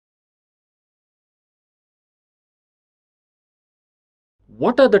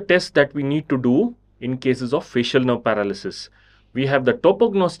What are the tests that we need to do in cases of facial nerve paralysis? We have the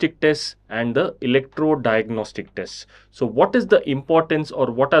topognostic tests and the electrodiagnostic tests. So what is the importance, or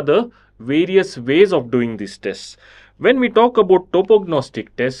what are the various ways of doing these tests? When we talk about topognostic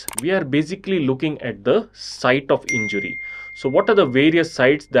tests, we are basically looking at the site of injury. So what are the various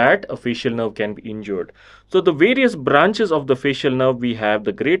sites that a facial nerve can be injured? So the various branches of the facial nerve, we have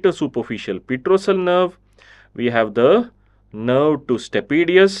the greater superficial petrosal nerve, we have the nerve to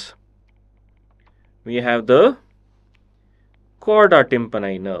stapedius, we have the chorda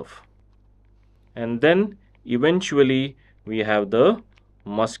tympani nerve, and then eventually we have the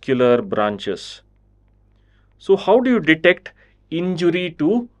muscular branches. So how do you detect injury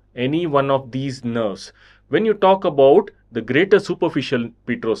to any one of these nerves? When you talk about the greater superficial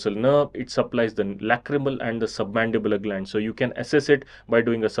petrosal nerve, it supplies the lacrimal and the submandibular gland. So you can assess it by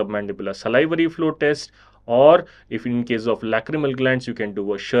doing a submandibular salivary flow test, or if in case of lacrimal glands, you can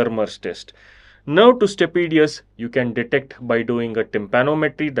do a Schirmer's test. Nerve to stapedius, you can detect by doing a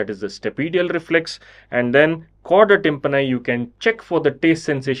tympanometry, that is the stapedial reflex, and then chorda tympani, you can check for the taste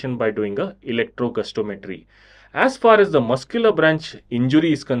sensation by doing a electrogustometry. As far as the muscular branch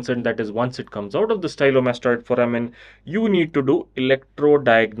injury is concerned, that is once it comes out of the stylomastoid foramen, you need to do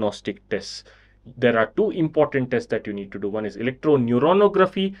electrodiagnostic tests. There are two important tests that you need to do. One is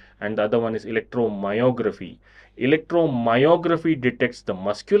electroneuronography and the other one is electromyography. Electromyography detects the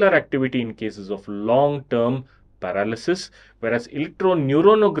muscular activity in cases of long-term paralysis, whereas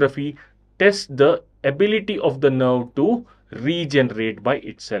electroneuronography tests the ability of the nerve to regenerate by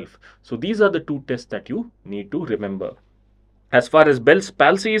itself. So these are the two tests that you need to remember. As far as Bell's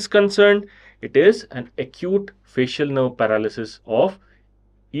palsy is concerned, it is an acute facial nerve paralysis of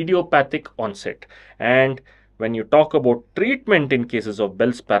idiopathic onset. And when you talk about treatment in cases of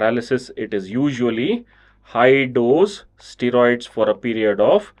Bell's paralysis, it is usually high dose steroids for a period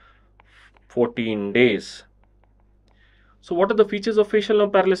of 14 days. So what are the features of facial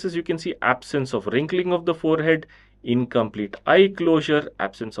nerve paralysis? You can see absence of wrinkling of the forehead, incomplete eye closure,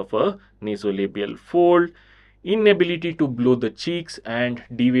 absence of a nasolabial fold, inability to blow the cheeks, and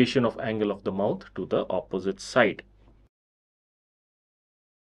deviation of angle of the mouth to the opposite side.